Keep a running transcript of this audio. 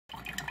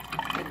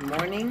Good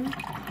morning.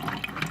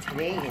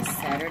 Today is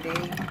Saturday,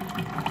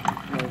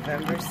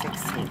 November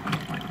 16th.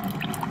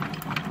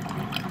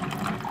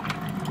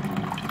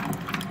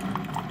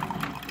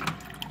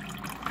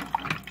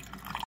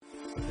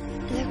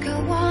 Look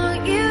at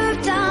what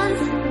you've done.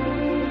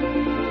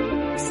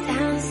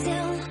 Stand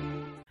still.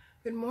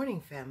 Good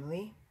morning,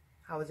 family.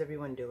 How is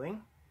everyone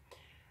doing?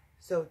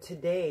 So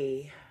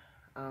today,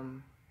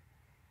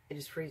 it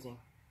is freezing.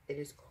 It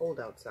is cold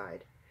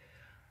outside.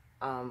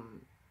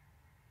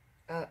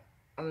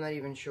 I'm not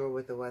even sure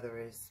what the weather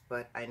is,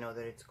 but I know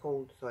that it's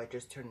cold, so I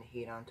just turned the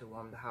heat on to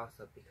warm the house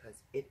up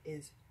because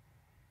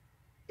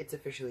it's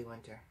officially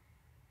winter.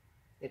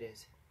 It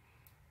is.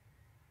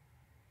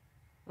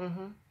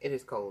 It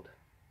is cold.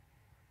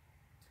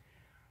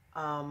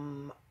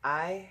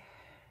 I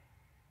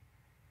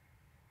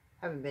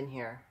haven't been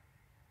here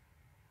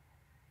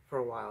for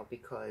a while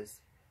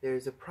because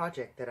there's a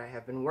project that I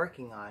have been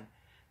working on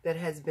that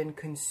has been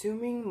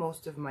consuming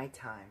most of my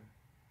time.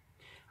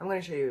 I'm going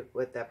to show you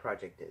what that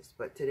project is,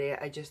 but today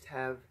I just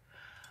have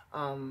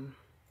a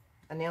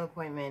nail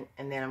appointment,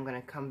 and then I'm going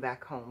to come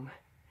back home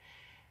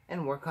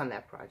and work on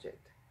that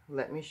project.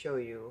 Let me show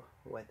you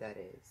what that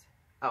is.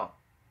 Oh,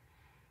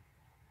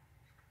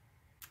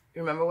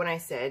 remember when I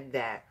said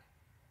that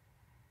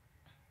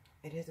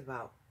it's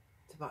about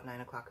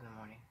 9 o'clock in the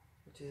morning,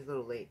 which is a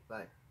little late,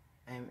 but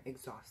I'm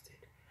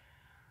exhausted.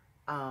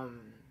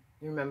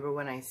 Remember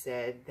when I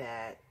said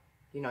that,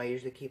 I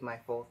usually keep my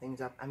full things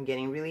up? I'm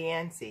getting really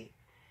antsy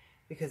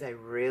because I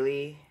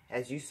really,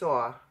 as you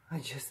saw, I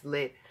just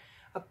lit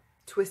a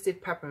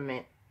Twisted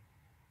Peppermint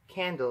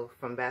candle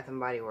from Bath &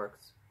 Body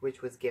Works,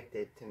 which was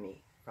gifted to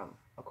me from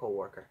a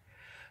co-worker.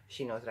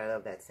 She knows that I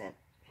love that scent.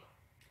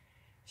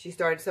 She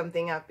started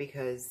something up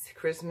because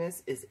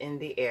Christmas is in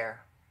the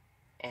air,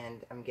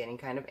 and I'm getting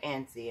kind of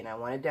antsy and I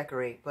want to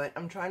decorate, but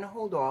I'm trying to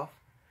hold off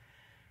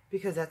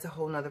because that's a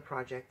whole nother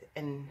project,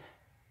 and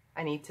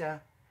I need to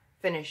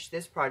finish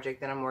this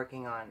project that I'm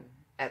working on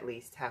at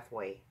least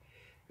halfway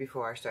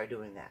before I start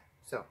doing that.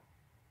 So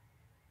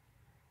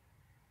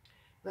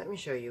let me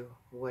show you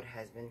what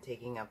has been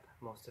taking up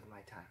most of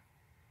my time.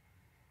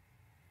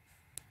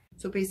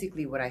 So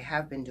basically what I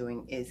have been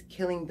doing is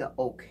killing the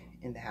oak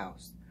in the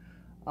house.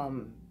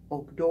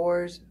 Oak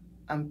doors,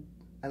 I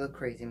look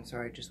crazy, I'm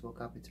sorry, I just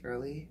woke up, it's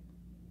early.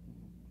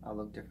 I'll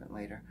look different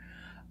later.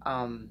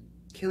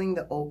 Killing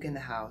the oak in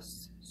the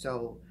house.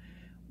 So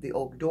the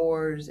oak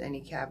doors,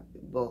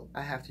 well,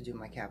 I have to do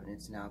my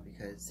cabinets now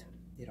because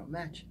they don't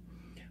match.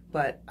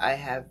 But I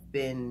have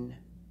been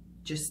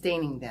just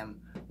staining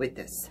them with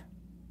this.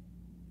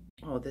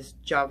 Oh, this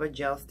Java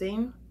gel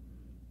stain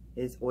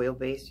is oil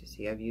based. You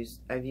see, I've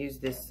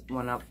used this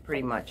one up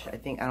pretty much. I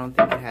don't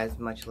think it has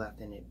much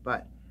left in it,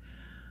 but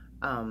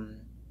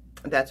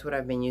that's what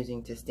I've been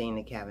using to stain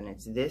the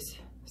cabinets. This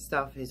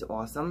stuff is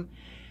awesome,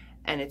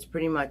 and it's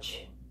pretty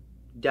much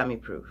dummy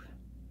proof.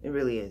 It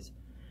really is,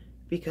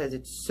 because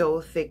it's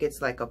so thick.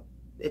 It's like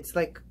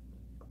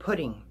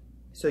pudding.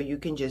 So you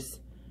can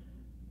just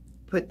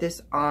put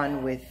this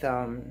on with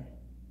on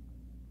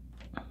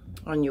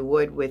your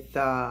wood with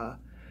a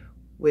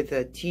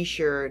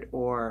t-shirt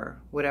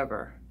or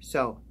whatever.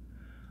 So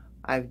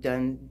I've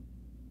done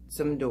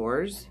some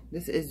doors.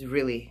 This is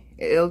really,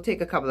 it'll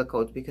take a couple of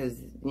coats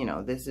because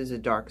this is a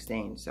dark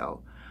stain,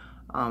 so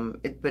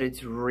but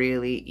it's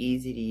really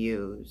easy to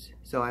use.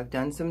 So I've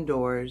done some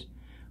doors.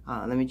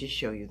 Let me just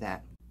show you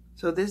that.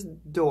 So this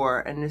door,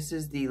 and this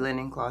is the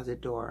linen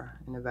closet door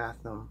in the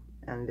bathroom,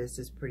 and this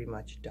is pretty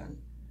much done.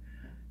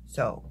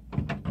 So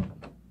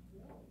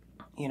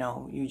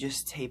you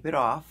just tape it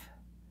off.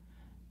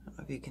 I don't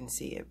know if you can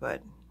see it,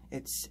 but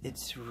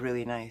it's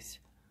really nice.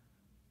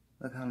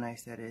 Look how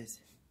nice that is.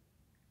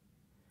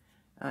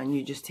 And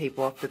you just tape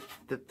off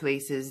the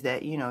places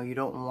that you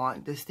don't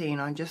want the stain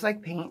on, just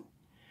like paint.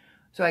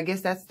 So I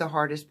guess that's the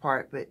hardest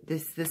part, but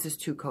this is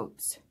 2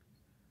 coats.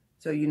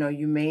 So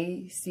you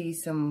may see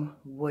some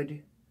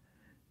wood,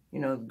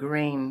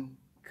 grain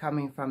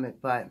coming from it,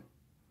 but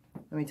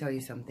let me tell you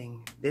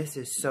something. This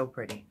is so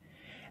pretty.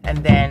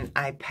 And then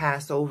I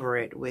pass over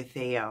it with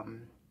a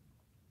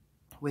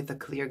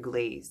clear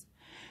glaze,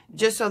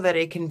 just so that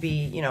it can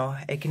be,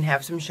 it can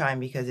have some shine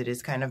because it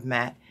is kind of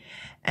matte,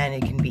 and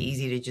it can be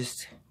easy to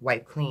just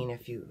wipe clean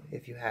if you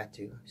had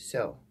to.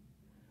 So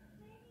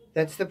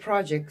that's the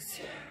project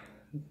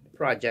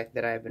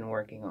that I've been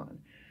working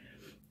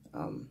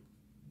on.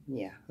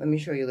 Yeah, let me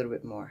show you a little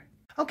bit more.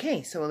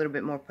 Okay, so a little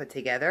bit more put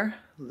together.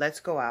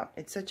 Let's go out.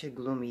 It's such a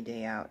gloomy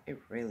day out.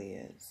 It really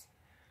is.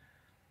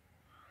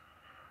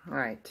 All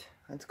right,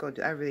 let's go.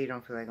 I really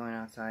don't feel like going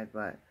outside,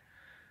 but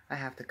I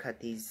have to cut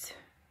these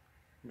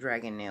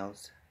dragon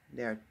nails.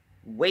 They're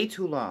way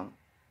too long,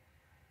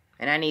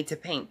 and I need to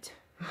paint.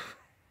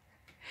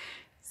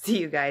 See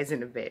you guys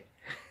in a bit.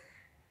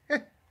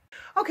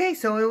 Okay,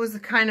 so it was a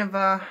kind of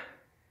a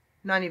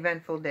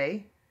non-eventful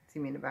day. See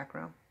me in the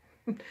background.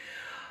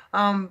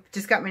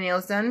 Just got my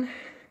nails done.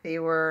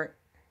 They're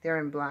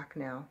in black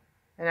now,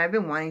 and I've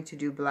been wanting to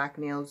do black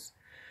nails,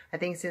 I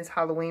think, since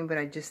Halloween, but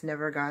I just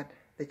never got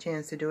the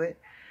chance to do it.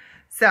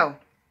 So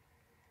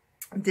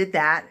did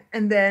that,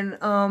 and then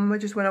I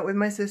just went out with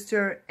my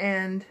sister,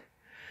 and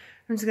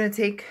I'm just gonna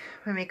take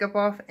my makeup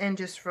off and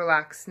just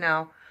relax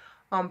now.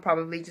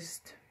 Probably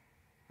just,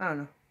 I don't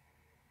know,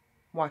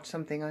 watch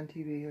something on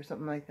TV or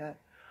something like that.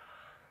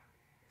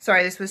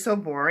 Sorry, this was so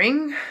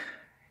boring.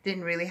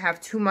 Didn't really have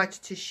too much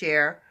to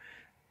share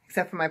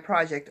except for my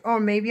project. Or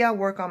maybe I'll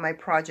work on my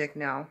project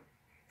now,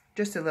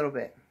 just a little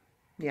bit.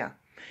 Yeah.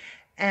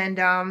 And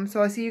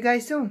so I'll see you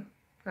guys soon.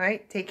 All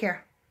right, take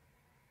care.